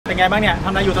เป็นไงบ้างเนี่ยทำ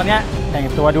อะไรอยู่ตอนเนี้ยแต่ง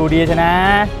ตัวดูดีใช่นะ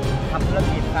ทำธุร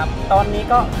กิจครับตอนนี้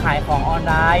ก็ขายของออน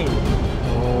ไลน์โ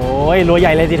อ้ยรวยให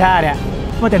ญ่เลยสิท่าเนี่ย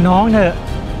ว่าแต่น้องเถอะ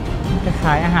จะข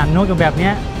ายอาหารนกอยู่แบบเนี้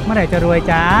ยเมื่อไหร่จะรวย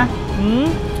จ้า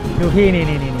ดูพี่นี่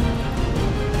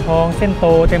ทองเส้นโต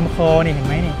เต็มคอนี่เห็นไ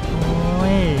หมนี่โอ้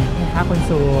ยแม่ค้าคน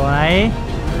สวย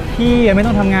พี่ไม่ต้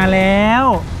องทำงานแล้ว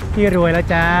พี่รวยแล้ว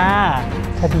จ้า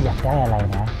ถ้าพี่อยากได้อะไร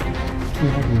นะพี่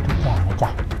ให้ดีทุกอย่างเลยจ้ะ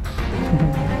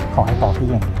ขอให้บอกพี่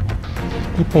อย่างเดียวนะ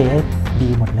พี่เปย์ให้ดี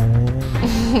หมดเลย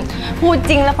พูด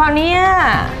จริงแล้วพอเนี่ย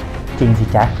จริงสิ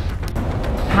จ๊ะ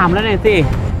ถามแล้วหน่อยสิ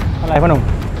อะไรพ่อหนุ่ม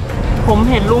ผม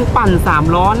เห็นลุงปั่น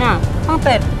3 ล้อเนี่ยตั้งแ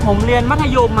ต่ผมเรียนมัธ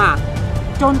ยมอ่ะ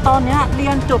จนตอนนี้เรี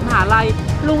ยนจบมหาลัย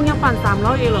ลุงยังปั่น3 ล้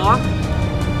อเองเหรอ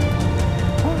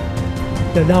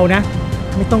เดี๋ยวเรานะ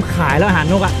ไม่ต้องขายแล้วอาหาร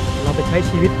นกอ่ะเราไปใช้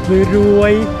ชีวิตรว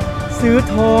ยๆซื้อ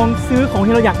ทองซื้อของ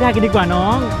ที่เราอยากได้กันดีกว่าน้อ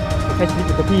งใช้ชีวิตอ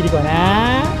ยู่กับพี่ดีกว่านะ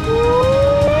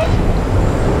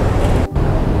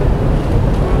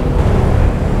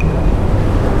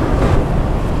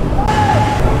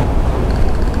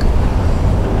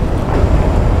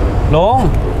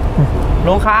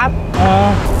ลุงครับ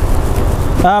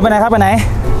ไปไหนครับไปไหน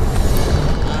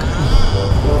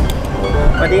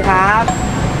สวัสดีครับ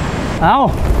ส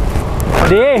วัส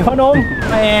ดีพ่อหนุ่ม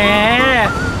แหม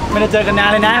ไม่ได้เจอกันนาน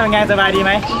เลยนะเป็นไงสบายดีไห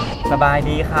มสบาย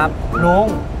ดีครับลุง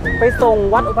ไปส่ง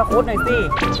วัดอุปคุตหน่อยสิ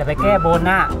จะไปแก้บน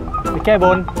น่ะไปแก้บ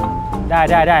นได้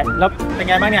แล้วเป็น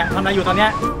ไงบ้างเนี่ยทำอะไรอยู่ตอนเนี้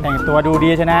ยแต่งตัวดูดี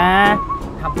ใช่นะ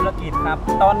ทำธุรกิจครับ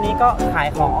ตอนนี้ก็ขาย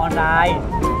ของออนไลน์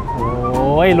โ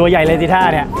อ้ยรวยใหญ่เลยสิท่า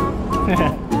เนี่ย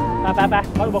ไป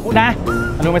วัดอุปคุตนะ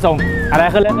ลุงไปส่งอะไร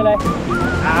ขึ้นเลย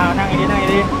นั่ง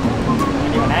ดี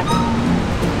ก่อนนะ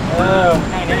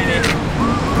นั่งดี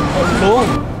ลุง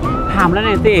ถามแล้วห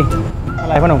น่อยสิอะ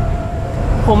ไรพ่อหนุ่ม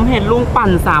ผมเห็นลุงปั่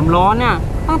น3 ล้อเนี่ย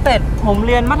ตั้งแต่ผมเ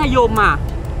รียนมัธยมอ่ะ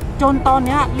จนตอน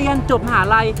นี้เรียนจบมหา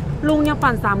ลัยลุงยัง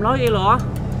ปั่น3 ล้อเองเหรอ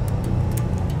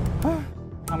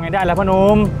ทำไงได้แล้วพ่อหนุ่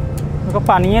มมันก็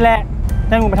ปั่นนี้แหละไ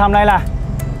ด้มึงไปทำอะไรล่ะ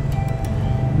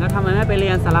แล้วทำไมไม่ไปเรี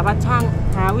ยนสารพัดช่าง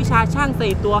หาวิชาช่าง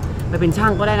4 ตัวไปเป็นช่า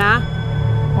งก็ได้นะ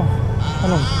พ่อ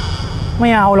หนุ่มไม่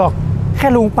เอาหรอกแค่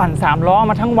ลุงปั่น3 ล้อ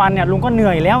มาทั้งวันเนี่ยลุงก็เห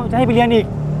นื่อยแล้วจะให้ไปเรียนอีก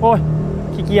โอ้ย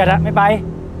ขี้เกียจอะไม่ไป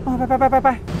ไป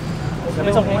เดี๋ยวไป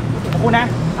ส่งขอบคุณนะ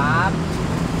ครับ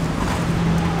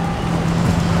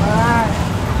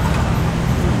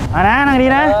นะนั่งดี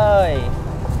นะ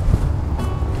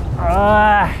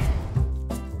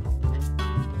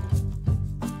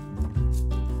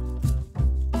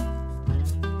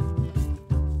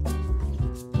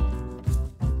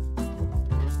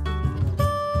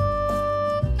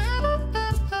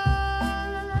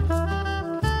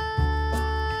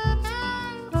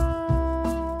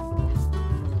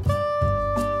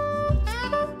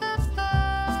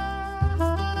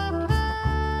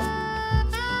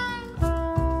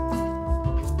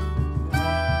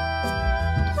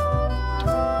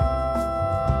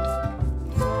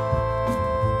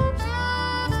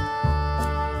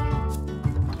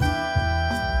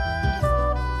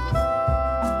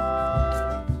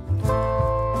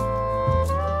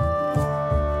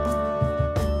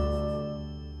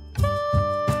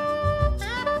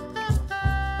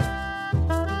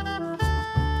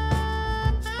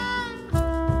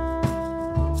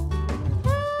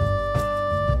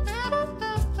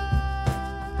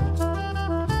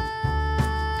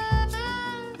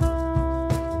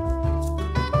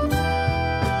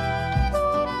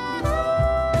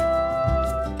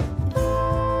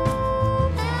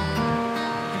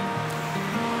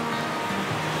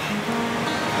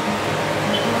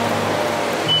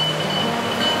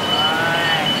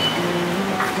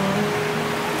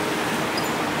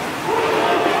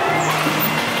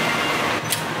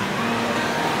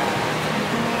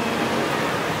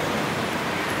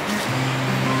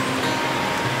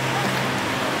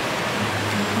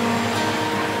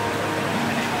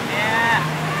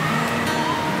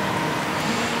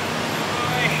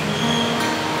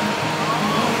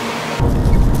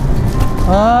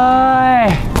เฮ้ย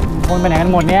คนไปไหนกัน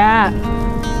หมดเนี่ย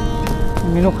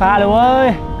มีลูกค้าเลยเว้ย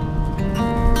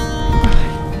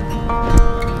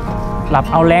หลับ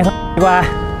เอาแรงดีกว่า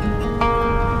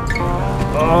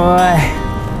โอ้ย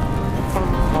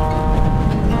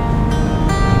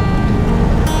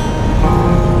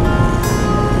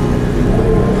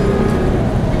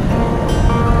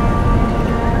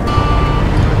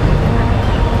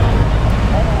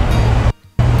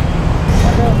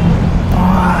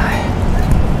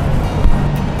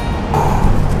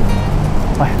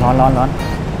ร้อน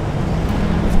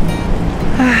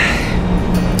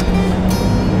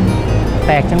แป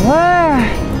ลกจังว่า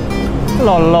ห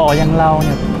ล่อๆอย่างเราเ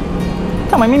นี่ย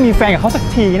ทำไมไม่มีแฟนกับเขาสัก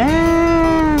ทีนะ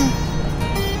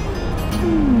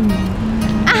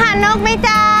กไหม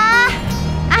จ๊ะ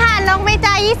อาหารนกไหม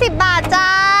จ๊ะ20 บาทจ้า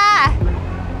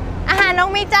อาหารนก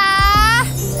ไหมจ๊ะ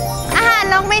อาหาร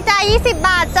นกไหมจ๊ะ20 บ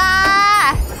าทจ้า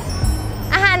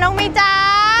อาหารนกไหมจ๊ะ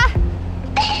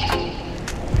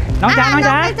น้องจ๋าน้อง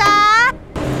จ๋า อาหารนกไหมจ๊ะ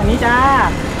อันนี้จ้า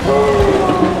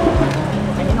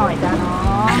อันนี้หน่อยจ้าน้อ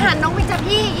ง อาหารนกไหมจ๊ะ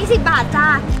พี่20 บาทจ้า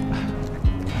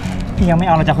พี่ยังไม่เ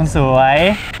อาเราจากคนสวย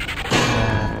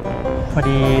พอ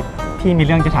ดีพี่มีเ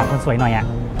รื่องจะถามคนสวยหน่อยอะ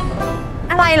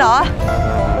อะไรเหรอ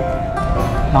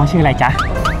น้องชื่ออะไรจ๊ะ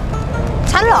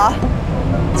ฉันเหรอ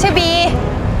ชื่อบี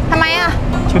ทำไมอะ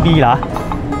ชื่อบีเหรอ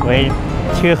เฮ้ย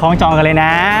ชื่อคล้องจองกันเลยน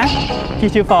ะพี่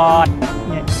ชื่อฟอร์ด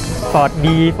เนี่ยฟอร์ด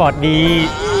บี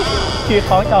ชื่อค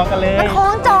ล้องจองกันเลย มันคล้อ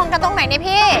งจองกันตรงไหนเนี่ย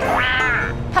พี่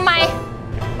ทำไม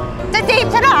จะจีบ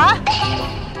ฉันเหรอ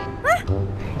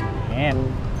เนี่ย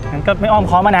งั้นก็ไม่อ้อม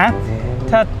ค้อมมานะ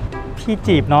ถ้าพี่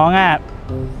จีบน้องอะ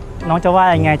น้องจะว่า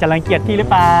ยังไงจะรังเกียจพี่หรือ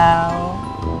เปล่า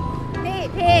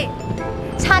พี่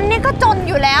ฉันนี่ก็จน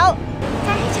อยู่แล้วจ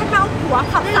ะให้ฉันเอาหัว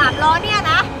ขับ3 ล้อเนี่ย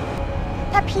นะ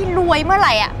ถ้าพี่รวยเมื่อไห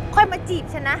ร่อ่ะค่อยมาจีบ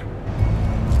ฉันนะ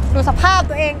ดูสภาพ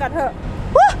ตัวเองก่อนเถอะ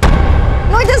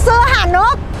นุ้ยจะซื้ออาหารน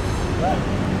ก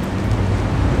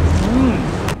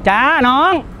จ้าน้อ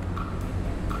ง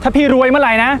ถ้าพี่รวยเมื่อไห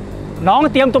ร่นะน้อง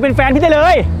เตรียมตัวเป็นแฟนพี่ได้เล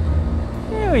ย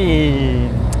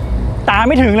ตา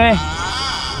ไม่ถึงเลย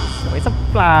สวยสัก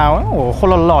เปล่าโอ้โหคน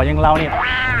หล่อๆอย่างเราเนี่ย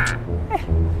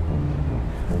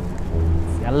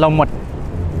เสียเราหมด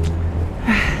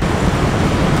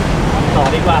ต่อ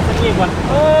ดีกว่าสักทีก่อน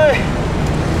เอ้ย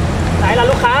ไหนล่ะ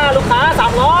ลูกค้า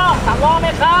3 ล้อไหม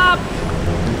ครับ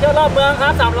เที่ยวรอบเมืองครั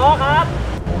บ3 ล้อครับ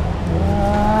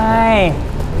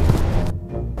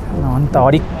นอนต่อ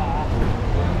ดิ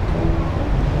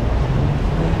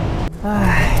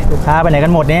ลูกค้าไปไหนกั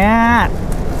นหมดเนี่ย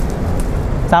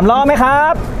3 ล้อไหมครั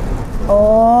บโอ้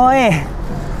ย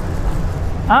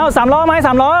เอา3 ล้อไหม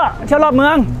3 ล้อเที่ยวรอบเมื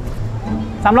อง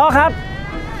3 ล้อครับ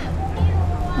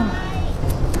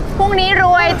พรุ่งนี้ร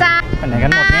วยจ้า ไปไหนกั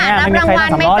นหมดเนี่ย รับ ไม่มี ราง ใคร วัล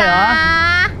ทำ ไหม 3 ล้อเลย จ้า เหรอ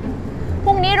พ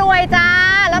รุ่งนี้รวยจ้า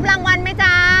รับรางวัลไหม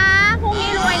จ้าพรุ่งนี้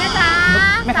รวยนะจ้า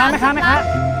แม่ค้า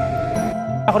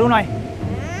ขอดูหน่อย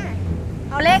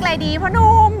เอาเลขอะไรดีพ่อห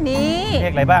นุ่มนี่ เล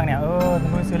ขอะไรบ้างเนี่ยไม่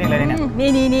รู้ซื้อเลขอะไรเนี่ย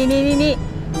นี่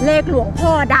เลขหลวงพ่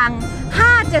อดัง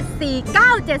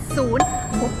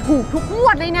574970ถูกทุกงว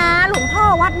ดเลยนะหลวงพ่อ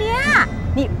วัดเนี้ย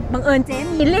นี่บังเอิญเจ๊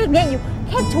มีเลขเนี้ยอยู่แ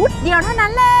ค่ชุดเดียวเท่านั้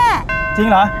นแหละ จริง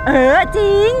เหรอจ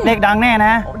ริงเลขดังแน่น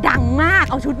ะดังมาก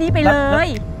เอาชุดนี้ไปเลย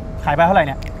ขายไปเท่าไหร่เ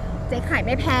นี่ยเจ๊ขายไ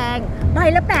ม่แพงใบ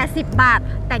ละ80 บาท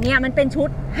แต่เนี่ยมันเป็นชุด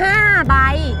5 ใบ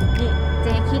นี่เ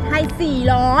จ๊คิดให้400เ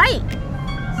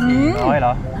หร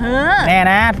อแน่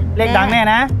นะเลขดังแน่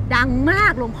นะดังมา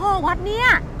กหลวงพ่อวัดเนี่ย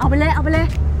เอาไปเลย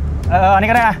อันนี้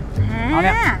ก็ได้เอาเ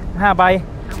นี่ย5 ใบ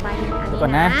ดูก่อ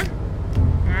นนะ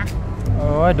โ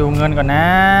อ้ยดูเงินก่อนนะ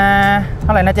เท่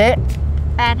าไหร่นะเจ๊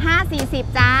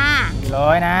8540จ้า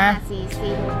400นะ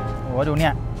40โอ้ดูเนี่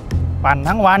ยปั่น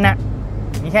ทั้งวันน่ะ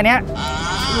มีแค่เนี้ย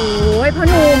โอ้ยพ่อ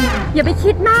หนุ่มอย่าไป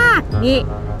คิดมากนี่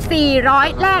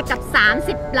400แลกกับ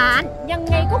30 ล้านยัง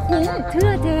ไงก็คุ้มเชื่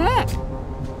อเจ๊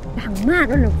ดังมาก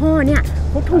แล้วหลวงพ่อเนี่ย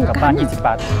เขาถูกกันกลับบ้าน20 บ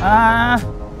าท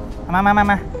ม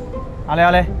าเอาเ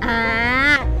ลย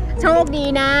โชคดี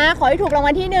นะขอให้ถูกราง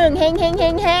วัลที่1เฮง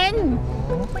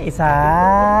ไม่สา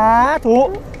ธุ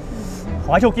ข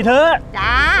อให้ถูกกี่เถอะ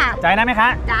จ้าใจนะไหมคะ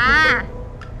จ้า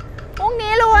พรุ่ง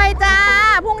นี้รวยจ้า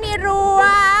พรุ่งนี้ร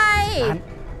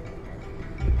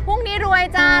วย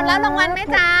จ้าแล้วรางวัลไหม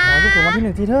จ้าขอให้ถูกรางวัลที่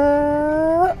1ทีเถอ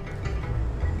ะ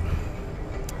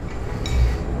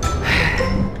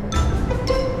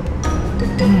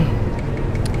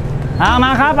ม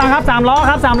าครับ3 ล้อ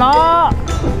ครับ3 ล้อ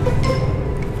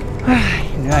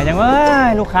เหนื่อยจังเว้ย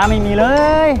ลูกค้าไม่มีเล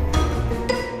ย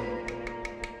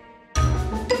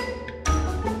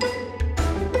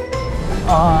โ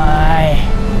อ้ย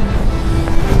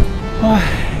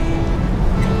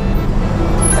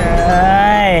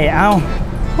เอา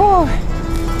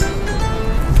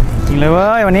จริงเลยเว้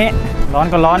ยวันนี้ร้อน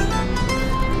ก็ร้อน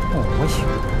โอ้ย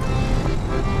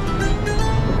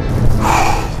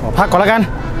ขอพักก่อนแล้วกัน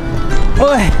โ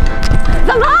อ้ย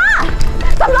3 ล้อ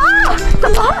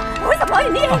โอ้ย3 ล้ออ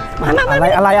ยู่นี่มา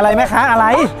อะไรแม่ค้าอะไร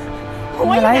ห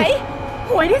วยไหน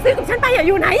หวยที่ซื้อของฉันไปอ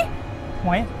ยู่ไหนห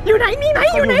วยอยู่ไหนมีไหม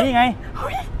อยู่ไหนนี่ไง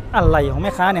อะไรของแ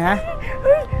ม่ค้าเนี่ยฮะ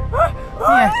นี่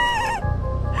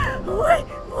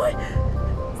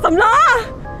3 ล้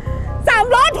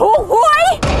อถูกหวย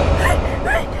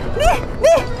นี่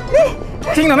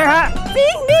จริงเหรอแม่ค้าจริ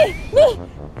งนี่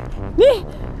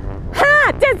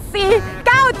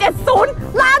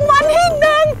574970รางวัลที่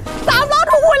1 3 ล้อ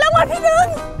ถูกหวยรางวัลที่1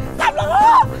 3 ล้อ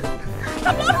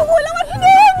ถูกหวยรางวัลที่1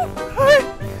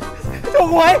ถูก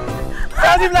หวย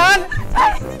 30 ล้าน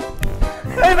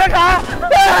เฮ้ยแม่ค้า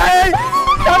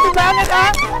30 ล้านนะคะ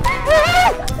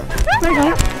แม่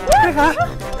ค้า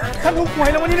ฉันถูกหวย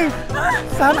รางวัลที่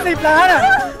1 30 ล้านอ่ะ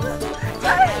ใ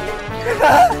ช่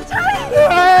ใช่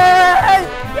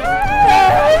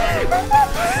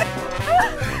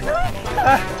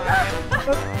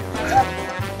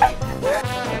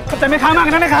ขอบใจแม่ค้ามาก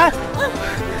นะแม่ค้า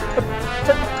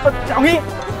เอางี้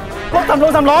รถ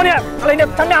3 ล้อเนี่ยอะไรเนี่ย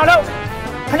ฉันไม่เอาแล้ว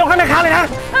ฉันยกให้แม่ค้าเลยนะ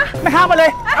แม่ค้ามาเลย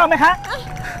เอาแม่ค้า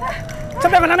ฉัน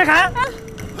ไปก่อนนะแม่ค้า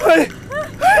เฮ้ย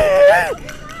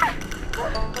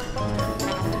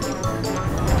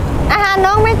อาหารน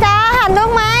กไหมจ้าอาหารนก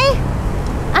ไหม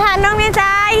อาหารนกไหมจ้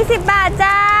า20 บาท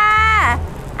จ้า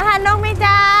อาหารนกไหม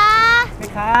จ้าแม่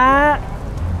ค้า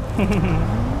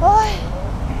โอ้ย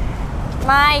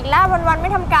มาอีกแล้ววันๆไม่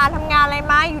ทำการทำงานอะไร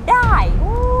มาอยู่ได้โ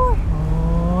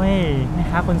อ้ยแม่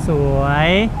ค้าคนสวย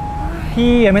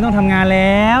พี่ไม่ต้องทำงานแ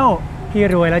ล้วพี่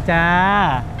รวยแล้วจ้า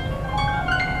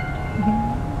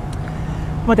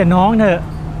ว่าแต่น้องเถอะ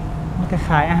มันจะข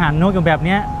ายอาหารนกอย่างแบบเ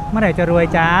นี้ยเมื่อไหร่จะรวย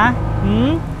จ้า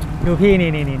ดูพี่นี่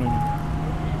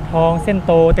ทองเส้นโ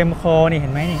ตเต็มคอนี่เห็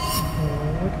นไหมนี่โ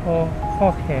อ้ยทองข้อ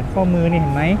แขนข้อมือนี่เห็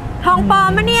นไหมทองปลอม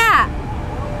มะเนี่ย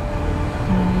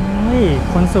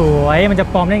คนสวยมันจะ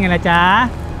ปลอมได้ไงล่ะจ๊ะ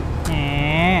แหม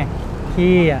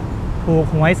พี่ถูก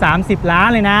หวย30 ล้าน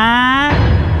เลยนะ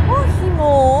โอ้ขี้โม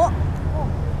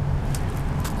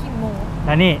แ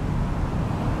ล้วนี่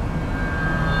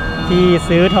พี่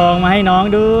ซื้อทองมาให้น้อง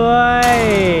ด้วย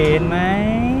เห็นไหม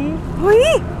อุ้ย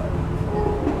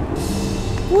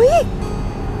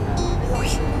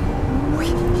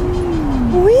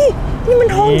นี่มัน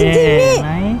ทองจริงๆนี่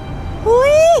อุ้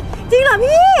ยจริงเหรอ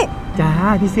พี่จ้า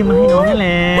พี่ซื้อมาให้น้องนั่นแหล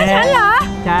ะให้ฉันเหรอ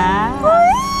จ้า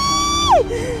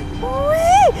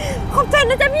ขอบใจ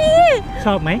นะจ๊ะพี่ช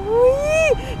อบไหม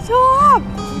ช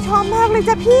อบมากเลย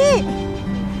จ้ะพี่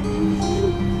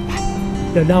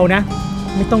เดี๋ยวเรานะ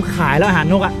ไม่ต้องขายแล้วอาหาร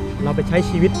นกอ่ะเราไปใช้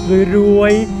ชีวิตรว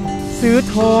ยๆซื้อ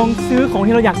ทองซื้อของ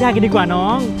ที่เราอยากได้กันดีกว่าน้อ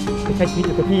งไปใช้ชีวิตอ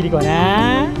ยู่กับพี่ดีกว่านะ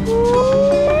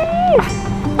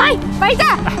ไปจ้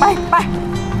ะไป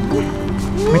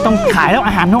ไม่ต้องขายแล้วอ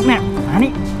าหารนกเนี่ยมา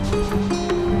นี่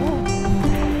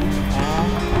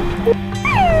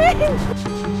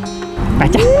ไป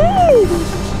จ้ะ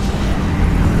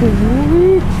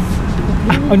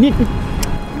เอานี่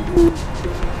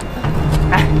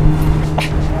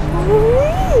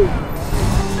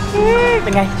เป็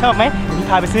นไงชอบไหมพี่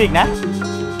พาไปซื้ออีกนะ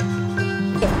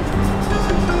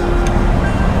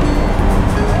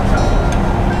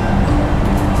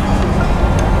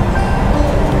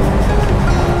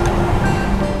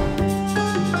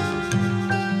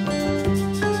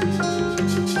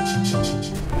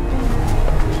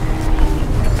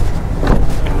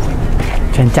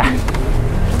เชิญจ้ะ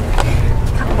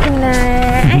ขอบคุณนะ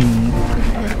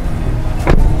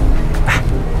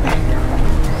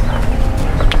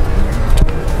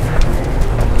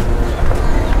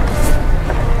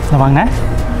ระวังนะ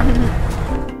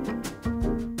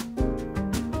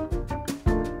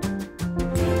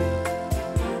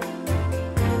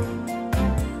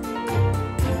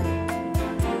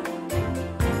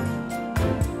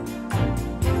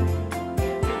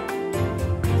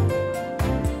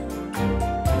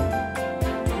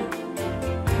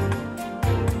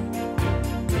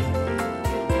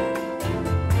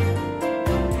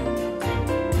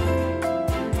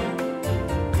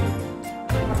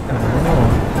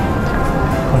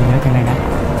คนเยอะจังเลยนะ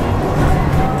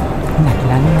อยากกิน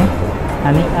ร้านนี้ไหมร้า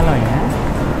นนี้อร่อยนะ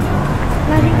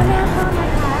ร้านนี้ก็น่าเข้านะ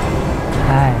คะใ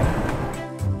ช่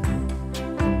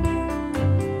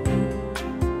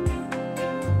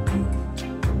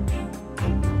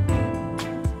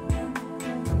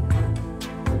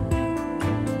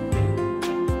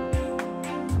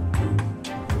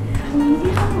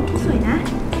ที่ข้าวหมูสวยนะ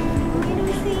ดู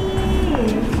สิ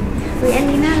อัน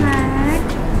นี้น่ารัก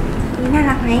น่า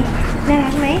รักไหม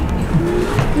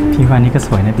พี่ว่านี้ก็ส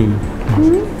วยนะบี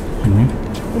เห็นไหม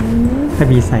ถ้า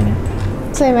บีใส่เนี่ย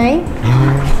สวยไหม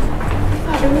ข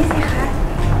อดูนี่สิคะ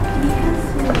นี่ก็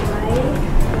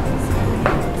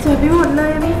สวยไปหมดเลย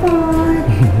พี่ฟอน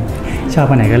ชอบ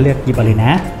อันไหนก็เลือกหยิบเอาเลยน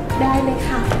ะได้เลย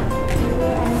ค่ะ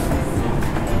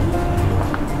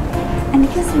อันนี้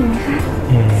ก็สวยนะคะ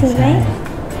สวยไหม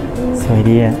สวย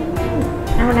ดีอะ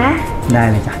เอานะได้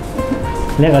เลยจ้ะ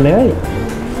เลือกเอาเลย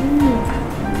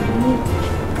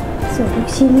สวยทุก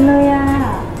ชิ้นเลยอะ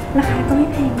ราคาก็ไม่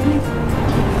แพงด้วย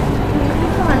พี่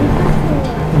ฟอน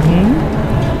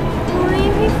อุ้ย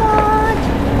พี่ฟอน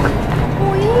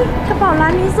กระเป๋าร้า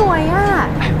นนี้สวยอะ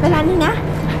ไปร้านนี้นะ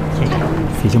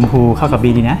สีชมพูเข้ากับบี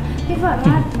ดีนะพี่ฟอน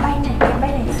ว่าใบไห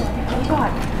นสวยแต่พี่ก่อน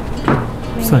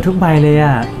สวยทุกใบเลย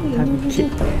อ่ะ แล้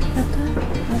วก็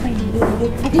เอาใบนี้ดู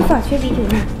พี่ฟอร์ดช่วยบีถือ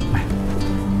หน่อย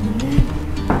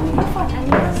พี่ฟอร์ดอัน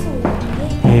นี้ก็สวย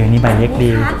นี่ใบเล็ก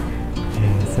ดี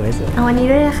สวย เอาอันนี้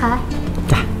ด้วยนะคะ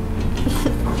จ้ะ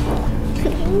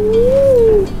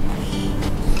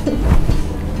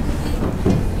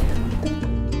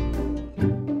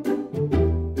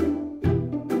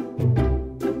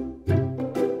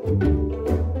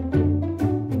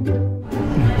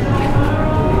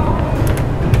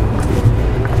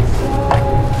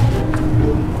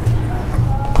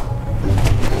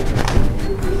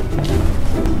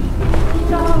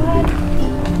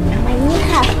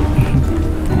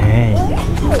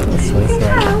สวย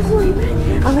มาก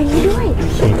เอาใบนี้ด้วย โอ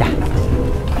เคจ้ะ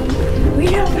วิ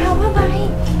รองเท้าผ้าใ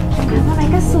บ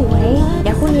ก็สวย เ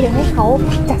ดี๋ยวคุณนี้เดี๋ยวให้เขา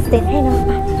จัดเซตให้นะ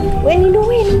ป่ะเว้ยนี่ด้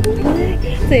วย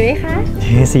สวยไหมคะ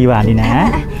4 บาทดีนะ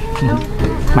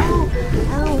มา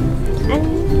เอาอัน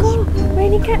นี้ก็เว้ย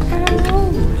นี่ค่ะ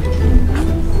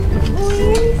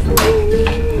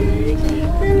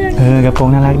กระโปรง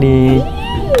น่ารักดี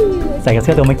ใส่กับเ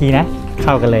สื้อตัวเมื่อกี้นะ เ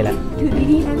ข้ากันเลยแหละถือ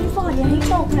ดีๆนะพี่ฟอร์ดอย่าให้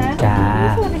ตกนะจ้า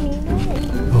พี่ฟอร์ดอันนี้ด้วย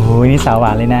โอ้ยนี่สาวหว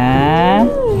านเลยนะ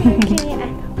โอเคอ่ะ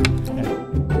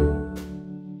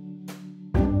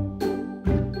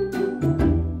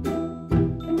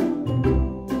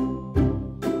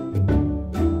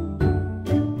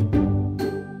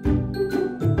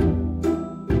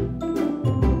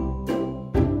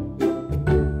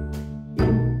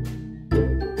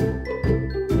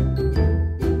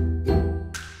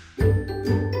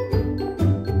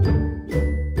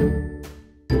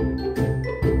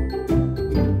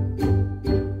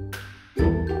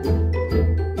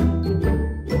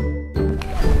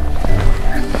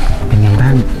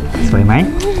สวยไหม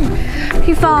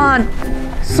พี่ฟอร์ด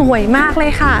สวยมากเล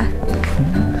ยค่ะ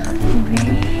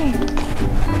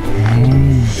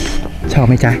ชอบไ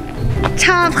หมจ๊ะช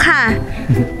อบค่ะ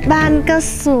บ้านก็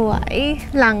สวย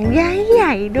หลังให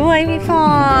ญ่ๆด้วยพี่ฟอ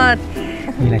ร์ด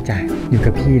นี่แหละจ้ะอยู่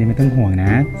กับพี่เนี่ยไม่ต้องห่วงน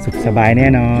ะสุขสบายแน่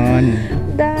นอน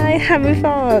ได้ค่ะพี่ฟ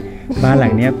อร์ดบ้านหลั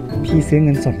งเนี้ยพี่ซื้อเ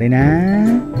งินสดเลยนะ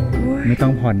ไม่ต้อ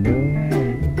งผ่อนด้วย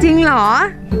จริงเหรอ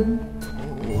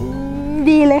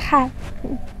ดีเลยค่ะ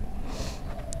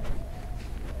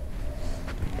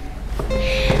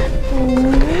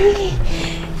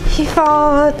พี่ฟอ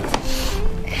ร์ด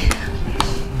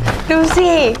ดู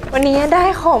สิวันนี้ได้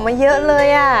ของมาเยอะเลย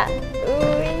อ่ะ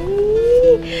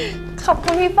ขอบคุ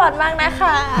ณพี่ฟอร์ดมากนะค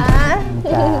ะ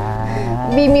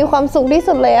บีมีความสุขที่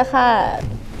สุดเลยอะค่ะ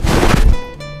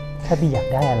ถ้าบีอยาก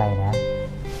ได้อะไรนะ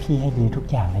พี่ให้บีทุก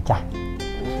อย่างเลยจ้ะ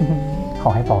ขอ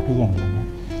ให้บอกพี่อย่างเดียวนะ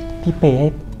พี่เปย์ให้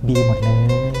บีหมดเลย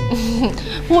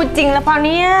พูดจริงแล้วเปล่าเ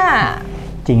นี่ย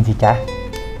จริงสิจ๊ะ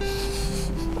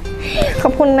ขอ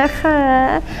บคุณนะคะ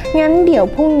งั้นเดี๋ยว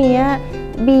พรุ่งนี้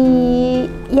บี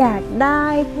อยากได้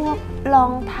พวกรอ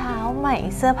งเท้าใหม่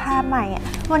เสื้อผ้าใหม่อ่ะ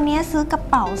วันนี้ซื้อกระ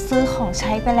เป๋าซื้อของใ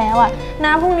ช้ไปแล้วอ่ะน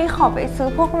ะพรุ่งนี้ขอไปซื้อ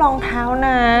พวกรองเท้าน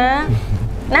ะ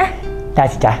ได้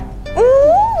สิจ๊ะ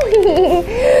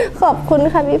ขอบคุณ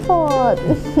ค่ะพี่ฟอร์ด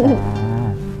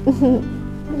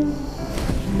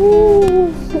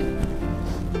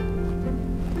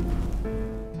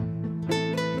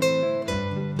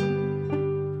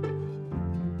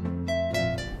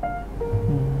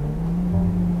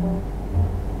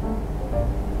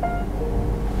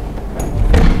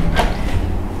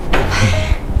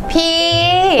พี่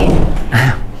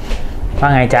ว่า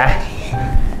ไงจ๊ะ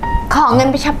ขอเงิน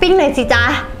ไปช้อปปิ้งหน่อยสิจ๊ะ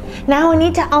นะวันนี้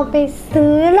จะเอาไป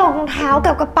ซื้อรองเท้า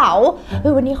กับกระเป๋า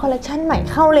วันนี้คอลเลคชันใหม่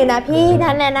เข้าเลยนะพี่น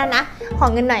ะขอ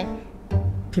เงินหน่อย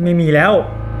พี่ไม่มีแล้ว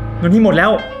เงินพี่หมดแล้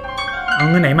วเอา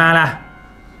เงินไหนมาล่ะ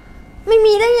ไม่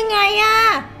มีได้ยังไงอะ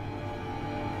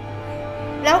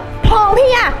แล้วทองพี่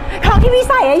อะทองที่พี่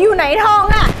ใส่อะอยู่ไหนทอง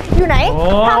อะอยู่ไหน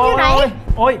ทองอยู่ไหน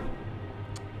โอ๊ย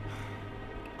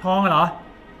ทองเหรอ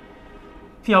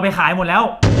พี่เอาไปขายหมดแล้ว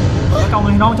แล้วเอาเ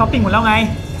งินน้องช้อปปิ้งหมดแล้วไง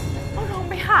เอาทอง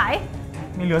ไปขาย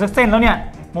ไม่เหลือสักเส้นแล้วเนี่ย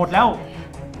หมดแล้ว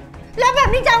แล้วแบบ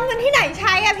นี้จะเอาเงินที่ไหนใ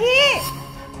ช้อะพี่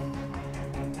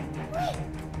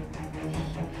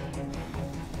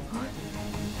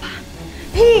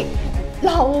เ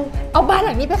ราเอาบ้านห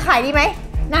ลังนี้ไปขายดีไหม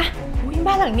นะ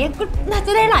บ้านหลังนี้ก็น่าจ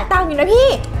ะได้หลายตังค์อยู่นะพี่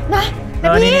นะ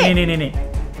นี่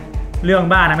เรื่อง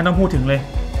บ้านนะไม่ต้องพูดถึงเลย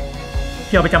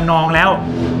พี่เอาไปจำนองแล้ว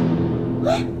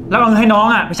เอาเงินให้น้อง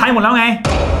อ่ะไปใช้หมดแล้วไง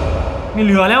ไม่เ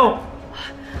หลือแล้ว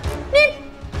นี่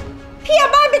พี่เอา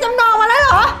บ้านไปจำนองมาแล้วเห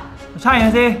รอใช่น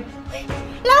ะสิ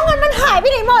แล้วเงินมันหายไป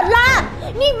ไหนหมดล่ะ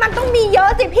นี่มันต้องมีเยอะ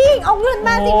สิพี่เอาเงินม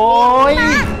าสิพี่น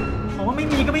ะบอกว่าไม่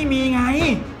มีก็ไม่มีไง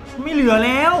ไม่เหลือแ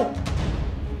ล้ว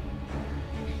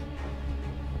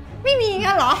ไม่มี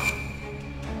งั้นเหรอ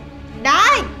ได้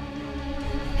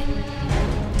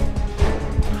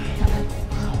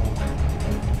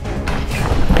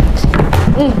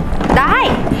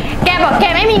บอกแก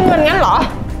ไม่มีเงินงั้นเหรอ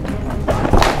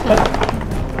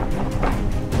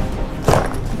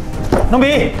น้อง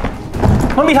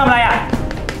บีทำอะไรอ่ะ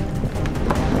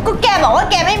ก็แกบอกว่า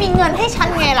แกไม่มีเงินให้ฉัน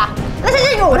ไงล่ะ แล้วฉันจ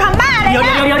ะอยู่ทำบ้านอะไร เดี๋ยว เ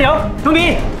นี่ย น้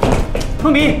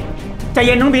องบีใจเ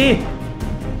ย็นน้องบี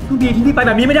ทิ้งพี่ไปแ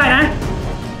บบนี้ไม่ได้นะ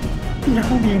พี่รัก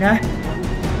น้องบีนะ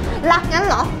รักงั้นเ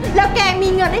หรอ แล้วแกมี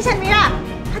เงินให้ฉันไหมล่ะ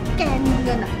ถ้าแกมีเ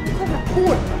งินอ่ะค่อยมาพู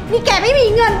ด นี่แกไม่มี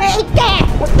เงินไงไอ้แก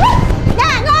หน้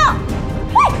าโง่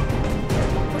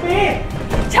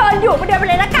เชิญอยู่คนเดียวไป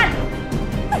เลยละกัน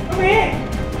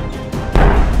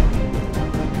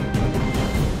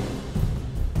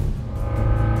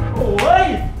โอ้ย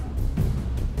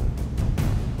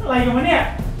อะไรกันวะเนี่ย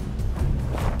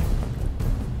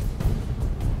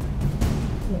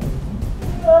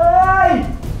เอ้ย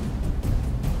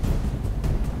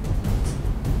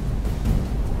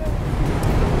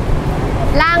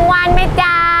รางวัลไหม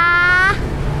จ๊ะ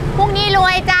พรุ่งนี้รว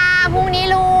ยจ้าพรุ่งนี้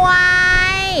รว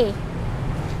ย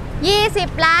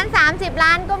20 ล้าน30 ล้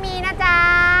านก็มีนะจ๊ะ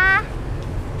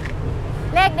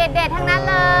เลขเด็ดๆทั้งนั้น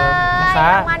เลยร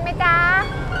างวัลไหมจ๊ะ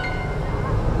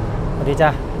สวัสดีจ้ะ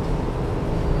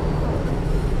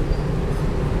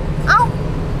เอ้า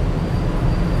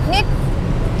นี่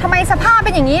ทำไมสภาพเ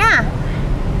ป็นอย่างนี้อ่ะ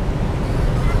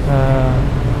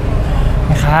แ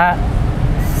ม่ค้า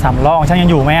3 ล้อของฉันยัง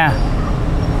อยู่ไหมอ่ะ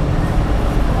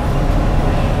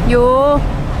อยู่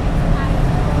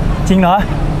จริงเหรอ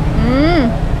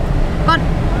ก็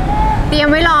เตรียม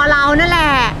ไว้รอเรานั่นแหล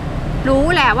ะ รู้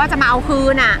แหละว่าจะมาเอาคื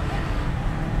นอ่ะ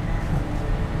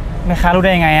แม่ค้ารู้ไ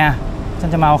ด้ยังไงอ่ะฉัน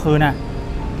จะมาเอาคืนอ่ะ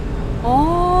โอ้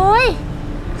ย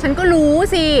ฉันก็รู้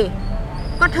สิ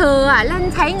ก็เธออ่ะเล่น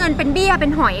ใช้เงินเป็นเบี้ยเป็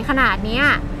นหอยขนาดเนี้ย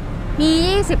มี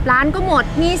20 ล้านก็หมด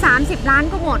มี30 ล้าน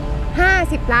ก็หมด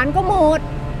50 ล้านก็หมด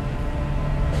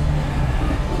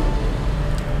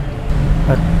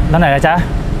แล้วไหนล่ะจ๊ะ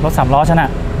รถ3 ล้อฉันอ่ะ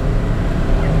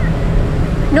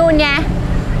นู่นไง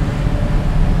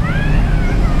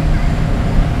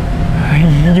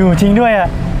อยู่จริงด้วยอ่ะ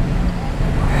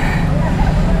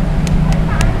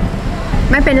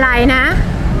ไม่เป็นไรนะ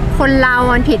คนเรา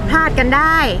มันผิดพลาดกันไ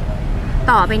ด้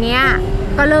ต่อไปเนี้ย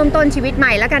ก็เริ่มต้นชีวิตให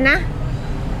ม่แล้วกันนะ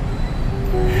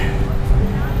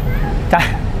จ้ะ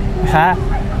แม่ค้า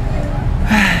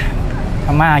ท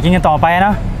ำมาหากินกันต่อไปเน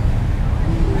าะ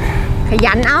ข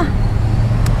ยันเอา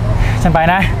ฉันไป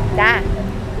นะ จ้า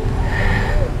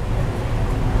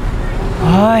เ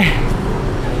ฮ้ย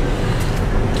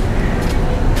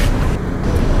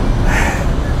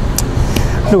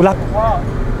ลูกรัก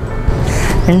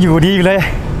ยังอยู่ดีอยู่เลย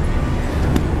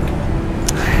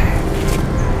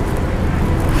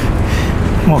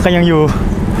หมวกก็ยังอยู่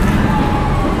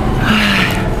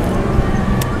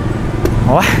โ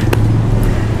อ้ย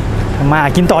มา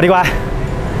กินต่อดีกว่า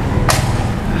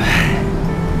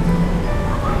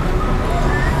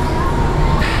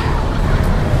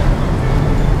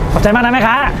ขอบใจมากนะแม่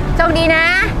ค้า โชคดีนะ